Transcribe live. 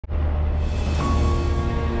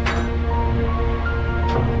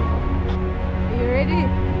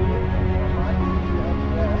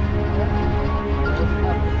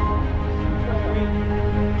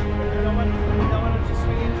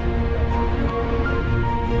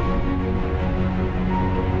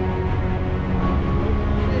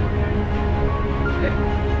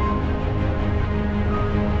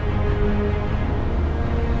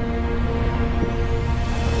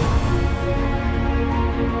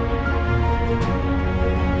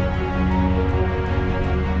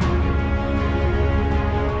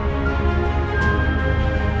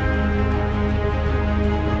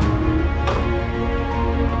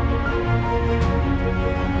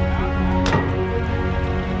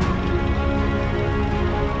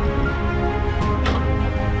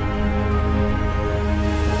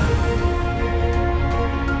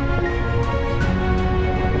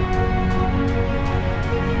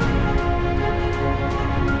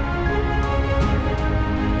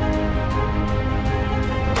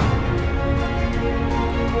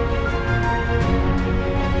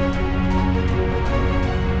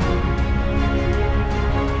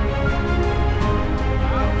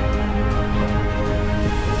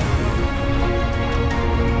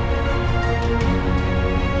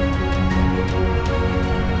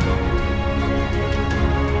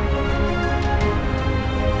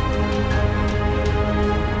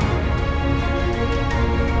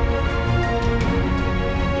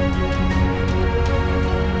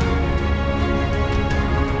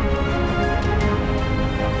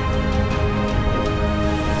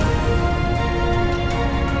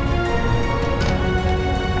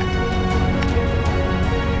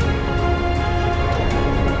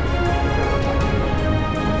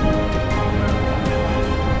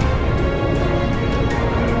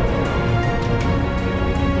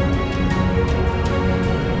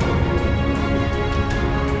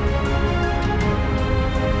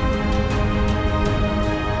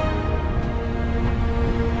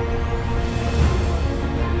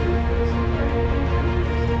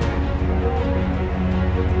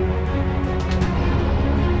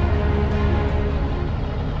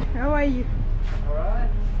are you? Alright.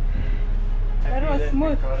 That was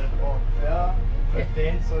smooth. Yeah, but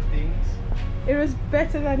then so things. It was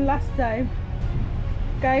better than last time.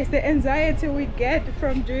 Guys, the anxiety we get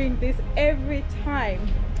from doing this every time,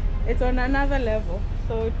 it's on another level.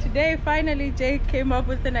 So today finally Jake came up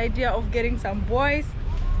with an idea of getting some buoys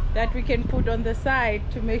that we can put on the side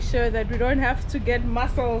to make sure that we don't have to get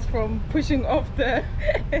muscles from pushing off the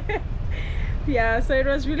yeah, so it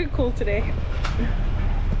was really cool today.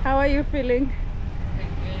 How are you feeling?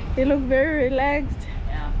 You look very relaxed.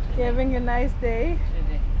 Yeah. You're having a nice day.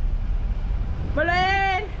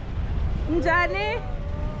 Balen! Njani?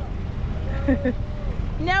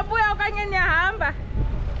 Niyabuya okanye niyahamba?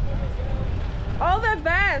 All the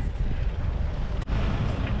best!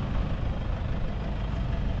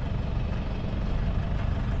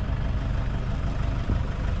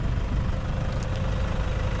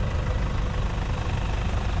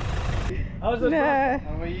 How's it? Nah.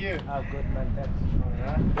 How are you? Oh, good man, thanks.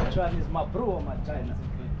 Alright. Which one is my brew or my China?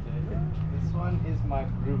 This one is my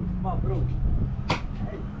brew. My brew.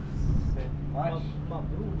 Much. My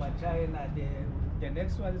brew, my China. The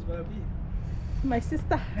next one is gonna be My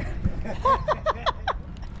sister.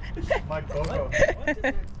 My go-go.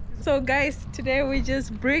 So guys, today we're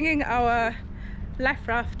just bringing our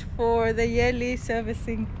Liferaft for the yearly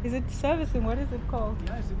servicing. Is it servicing? What is it called?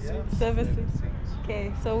 yes, it's Yeah. Servicing.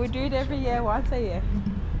 Okay, so we do it every year, once a year.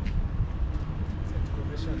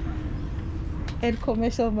 commercial. And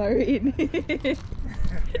commercial marine. You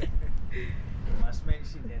must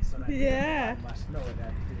mention that so that Yeah. everyone must know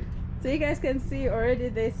that. So you guys can see already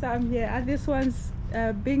there's some here. Are these ones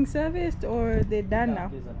being serviced or they're done now?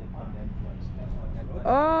 These are the condemned ones. That one.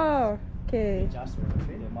 Oh, okay. Just put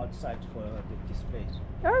them outside for the display.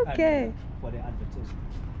 Okay. And for the advertisement.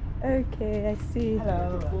 Okay, I see.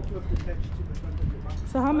 Hello.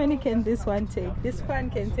 So how many can this one take? This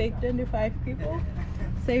one can take 25 people.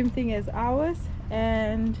 Same thing as ours.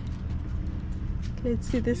 And let's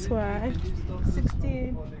see this one.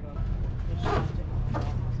 16.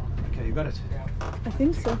 Okay, you got it. I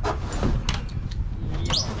think so.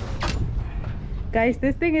 Guys,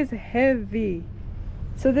 this thing is heavy.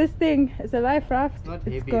 So this thing is a life raft. It's not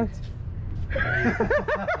It's heavy. got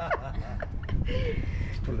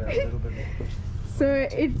Pull it a little bit more. so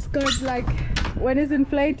it's got like, when it's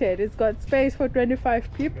inflated, it's got space for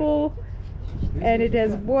 25 people, and it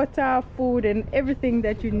has water, food, and everything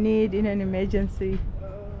that you need in an emergency.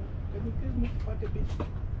 Can you please move quite a bit?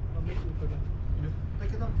 I'll make it for them.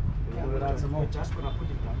 Take it up. Yeah, we'll add some more. We're just gonna put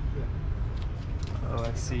it down here. Oh,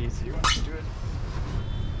 I see. So you want to do it?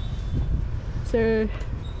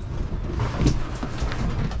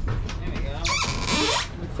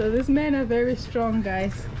 So these men are very strong,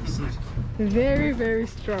 guys. Very, very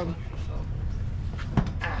strong.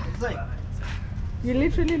 You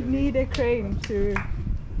literally need a crane to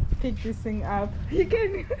pick this thing up. You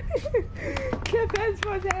can clap hands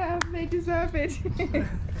for them, they deserve it.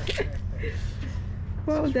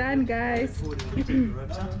 Well done, guys. Can't,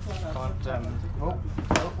 oh,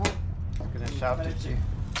 it's gonna shout at you.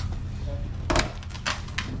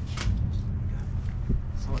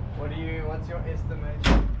 So, what's your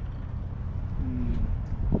estimation?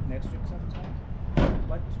 Next week sometime.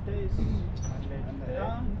 But today is Monday. Monday.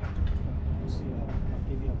 We'll see. I'll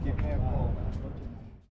give you a Give me a call.